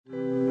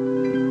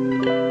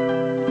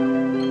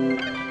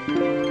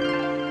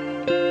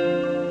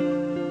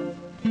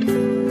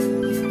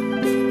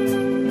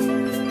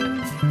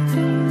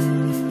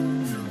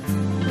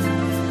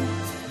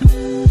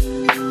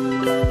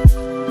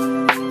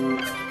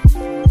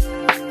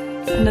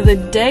Another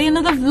day,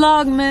 another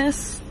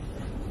Vlogmas.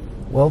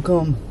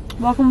 Welcome.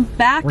 Welcome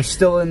back. We're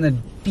still in the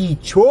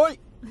Detroit.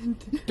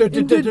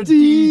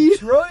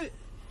 Detroit.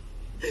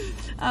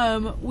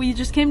 We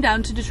just came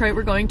down to Detroit.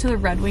 We're going to the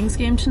Red Wings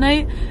game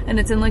tonight, and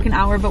it's in like an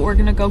hour, but we're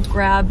gonna go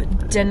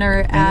grab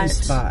dinner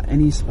at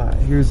any spot.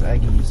 Here's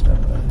Eggy's, by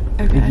the way.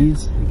 Okay.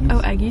 Eggy's.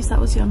 Oh, Eggy's, that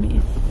was yummy.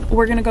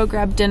 We're gonna go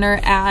grab dinner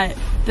at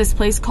this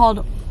place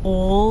called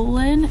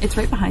Olin. It's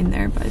right behind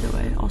there, by the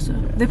way. Also,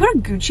 they put a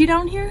Gucci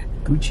down here.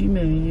 Gucci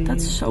Mane.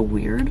 That's so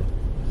weird.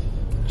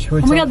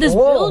 Choice Oh my god, this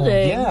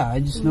building. Yeah, I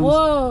just noticed.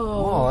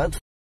 Whoa. Oh, that's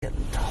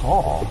getting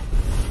tall.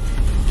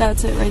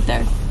 That's it right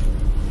there.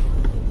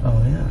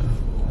 Oh yeah.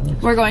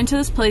 We're going to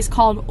this place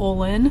called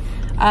Olin.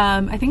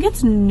 I think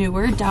it's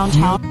newer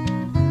downtown.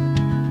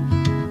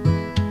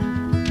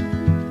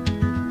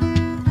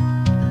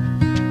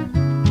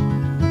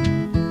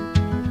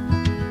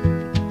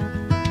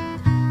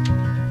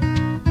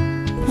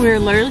 We're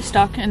literally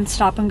stuck in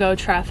stop and go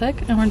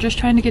traffic, and we're just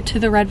trying to get to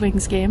the Red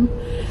Wings game.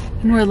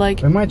 And we're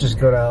like, we might just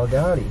go to El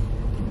Gotti.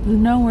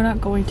 No, we're not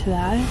going to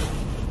that.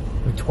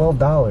 With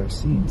 $12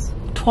 seats.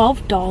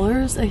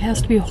 $12? It has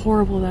to be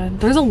horrible then.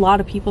 There's a lot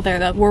of people there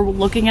that were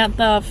looking at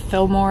the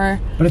Fillmore.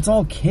 But it's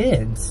all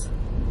kids.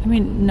 I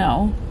mean,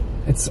 no.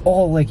 It's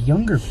all like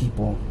younger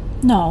people.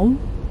 No.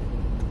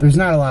 There's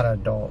not a lot of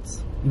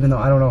adults. Even though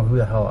I don't know who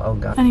the hell El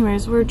Gotti.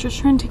 Anyways, we're just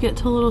trying to get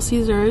to Little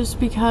Caesars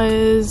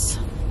because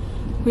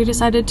we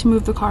decided to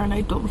move the car, and I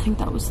don't think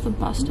that was the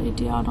best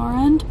idea on our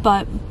end,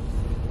 but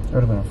That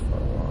would have been a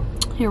fun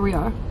walk. Here we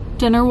are.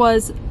 Dinner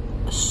was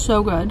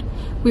so good.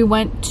 We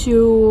went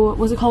to,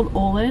 was it called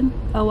Olin?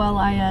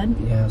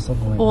 O-L-I-N? Yeah,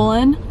 something like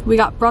Olin. We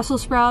got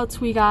Brussels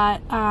sprouts, we got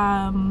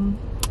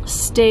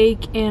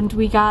steak, and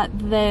we got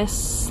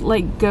this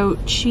like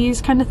goat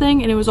cheese kind of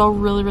thing, and it was all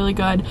really, really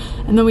good.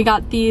 And then we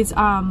got these,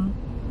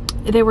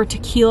 they were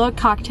tequila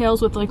cocktails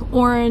with like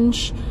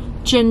orange,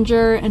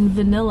 ginger, and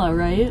vanilla,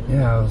 right?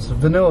 Yeah,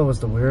 vanilla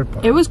was the weird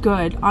part. It was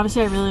good.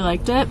 Honestly, I really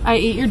liked it. I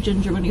ate your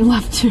ginger when you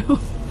left too.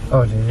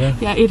 Oh, did you?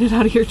 Yeah, I ate it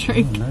out of your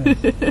drink. Oh, nice.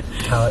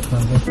 Palate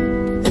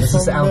cleanser. This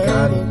is El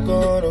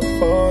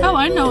Gotti. Oh,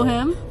 I know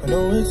him.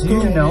 Do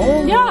you know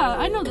him? Yeah,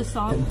 I know this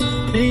song.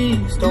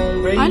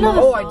 I know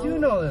this Oh, song. I do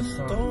know this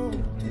song.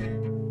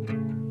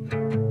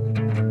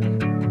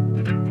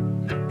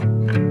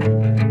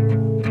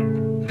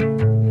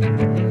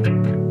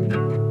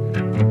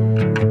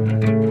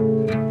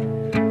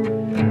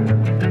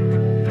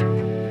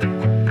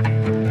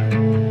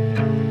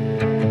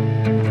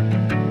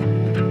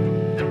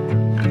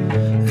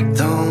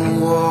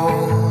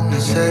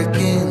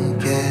 Second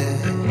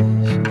guess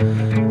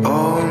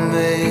or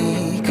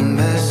make a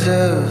mess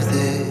of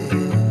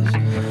this.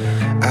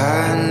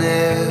 I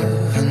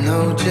never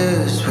know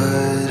just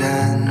what I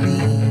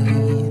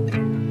need.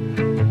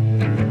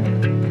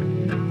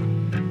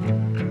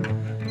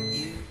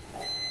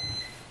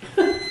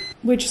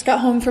 We just got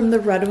home from the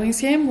Red Wings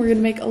game. We're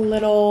gonna make a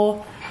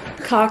little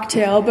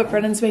cocktail, but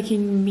Brennan's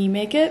making me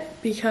make it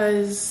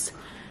because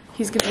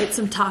he's gonna eat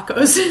some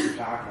tacos.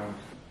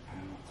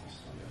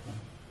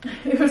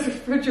 It was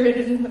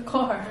refrigerated in the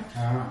car.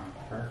 Ah,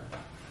 perfect.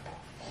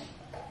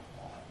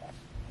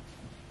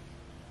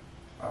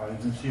 Oh, you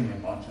can see me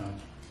munching.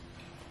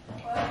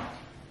 What?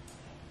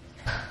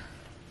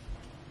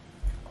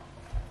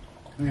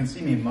 You can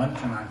see me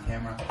munching on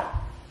camera.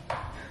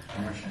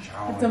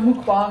 It's a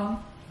mukbang.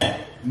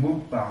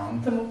 Mukbang.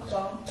 It's a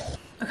mukbang.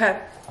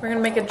 Okay, we're gonna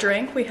make a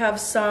drink. We have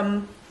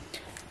some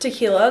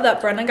tequila that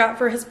Brennan got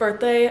for his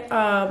birthday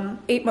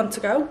 8 months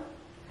ago.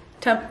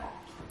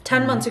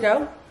 10 months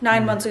ago,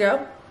 9 months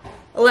ago,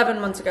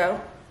 11 months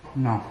ago.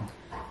 No.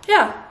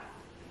 Yeah.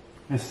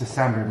 It's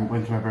December.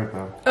 When's my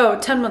birthday? Oh,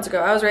 10 months ago.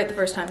 I was right the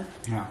first time.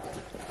 Yeah.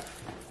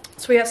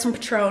 So we have some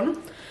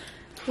Patron.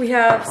 We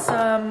have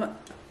some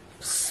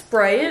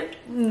Sprite.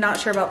 Not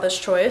sure about this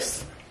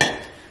choice.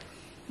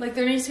 Like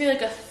there needs to be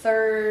like a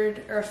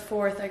third or a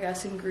fourth, I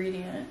guess,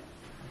 ingredient.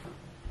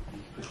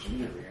 Put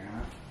ginger beer in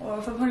it. Well,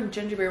 if I'm putting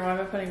ginger beer, why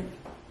am I putting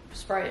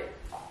Sprite?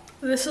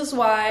 This is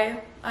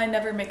why I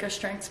never make us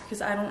drinks,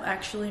 because I don't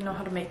actually know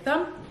how to make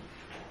them.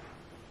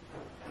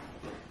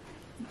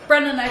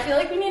 Brendan, I feel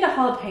like we need a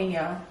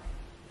jalapeno.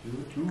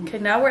 Okay,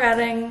 now we're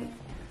adding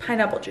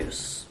pineapple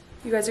juice.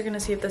 You guys are gonna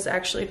see if this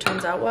actually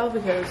turns out well,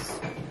 because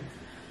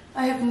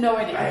I have no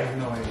idea. I have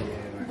no idea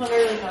either.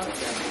 Literally no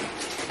idea.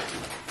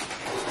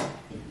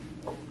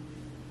 I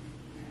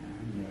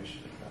knew I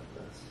should have got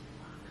this.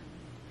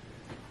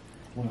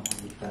 Well, I'll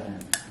put that in.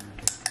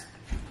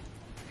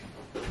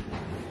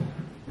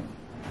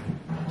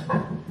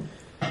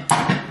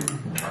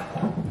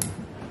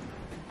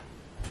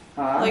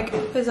 Like,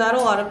 is that a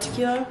lot of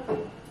tequila? No,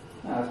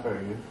 that's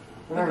very good.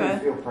 Whatever Okay. you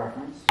feel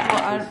preference.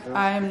 Well,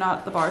 I am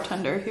not the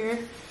bartender here.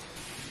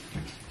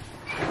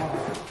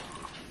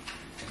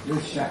 You're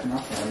chefing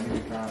up there. I'll give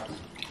you props.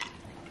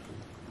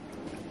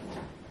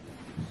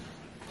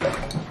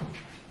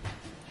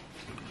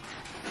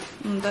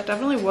 That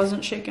definitely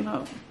wasn't shaken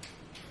up.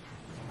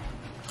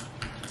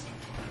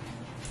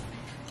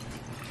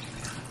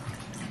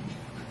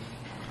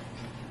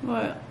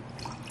 What?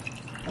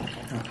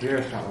 Oh,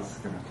 dear, that was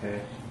looking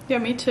okay. Yeah,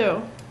 me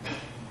too.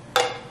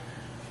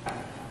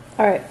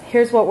 Alright,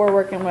 here's what we're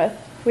working with.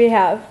 We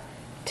have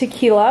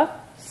tequila,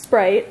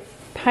 Sprite,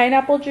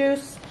 pineapple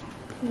juice,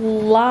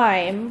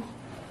 lime,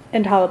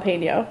 and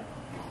jalapeno.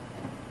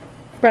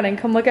 Brennan,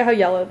 come look at how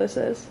yellow this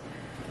is.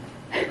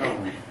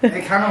 Oh,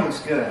 it kind of looks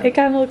good. It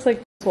kind of looks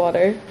like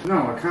water.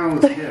 No, it kind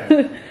of looks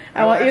good.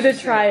 I want you to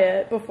try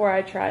it before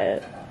I try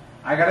it.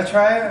 I gotta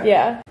try it?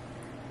 Yeah.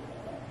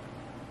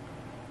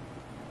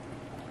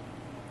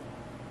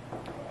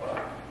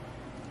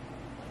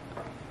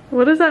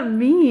 What does that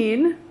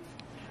mean?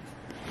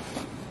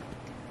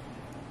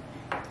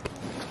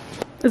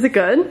 Is it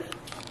good?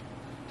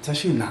 It's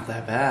actually not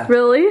that bad.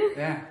 Really?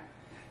 Yeah.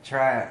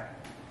 Try it.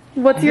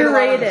 What's your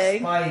Get a lot of the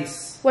rating?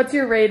 Spice. What's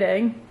your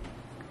rating?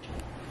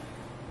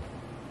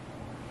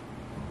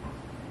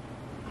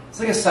 It's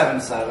like a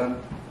 7-7.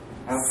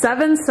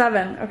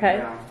 7-7. Okay.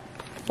 Yeah.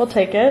 We'll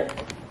take it.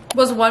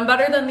 Was one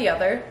better than the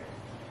other?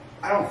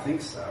 I don't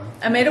think so.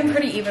 I made them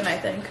pretty even, I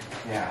think.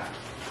 Yeah.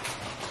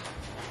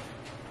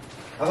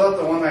 I thought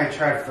the one that I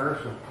tried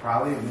first was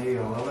probably maybe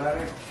a little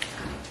better,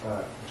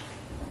 but...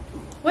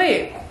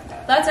 Wait,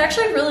 that's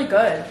actually really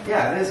good.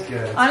 Yeah, it is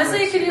good. It's Honestly,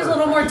 like you could use a super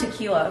little more fresh.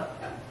 tequila.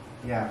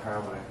 Yeah,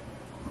 probably.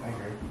 I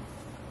agree.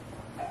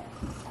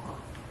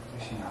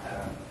 Actually not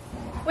bad.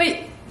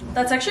 Wait,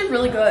 that's actually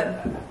really good.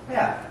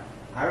 Yeah,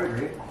 I would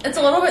agree. It's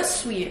a little bit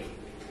sweet.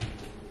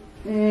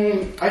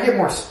 I get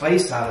more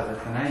spice out of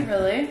it than anything.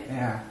 Really?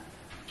 Yeah.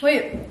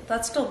 Wait,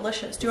 that's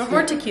delicious. Do you want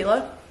more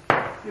tequila?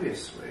 Maybe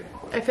it's sweet.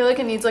 I feel like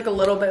it needs like a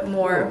little bit A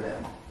more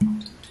little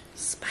bit.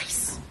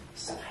 spice.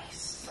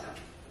 Spice.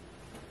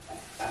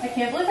 I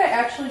can't believe I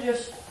actually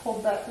just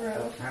pulled that through.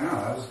 I know,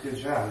 that was a good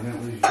job. You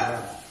didn't lose your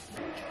job.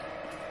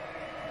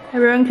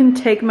 Everyone can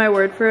take my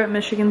word for it.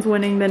 Michigan's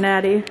winning the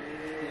Natty.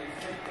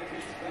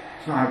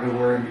 It's not a good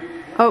word.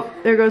 Oh,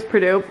 there goes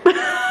Purdue.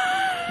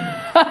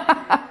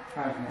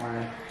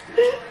 5-1.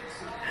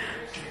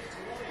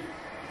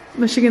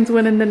 Michigan's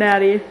winning the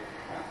Natty.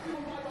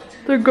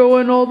 They're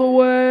going all the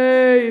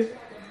way.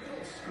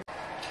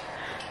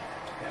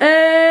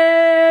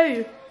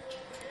 Hey!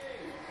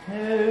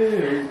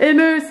 Hey.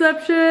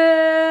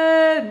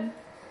 Interception!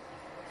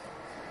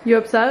 You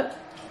upset?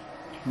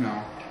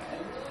 No.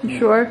 You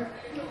sure?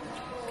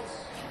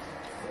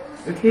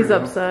 It's He's Purdue.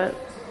 upset.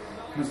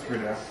 It's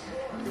Purdue.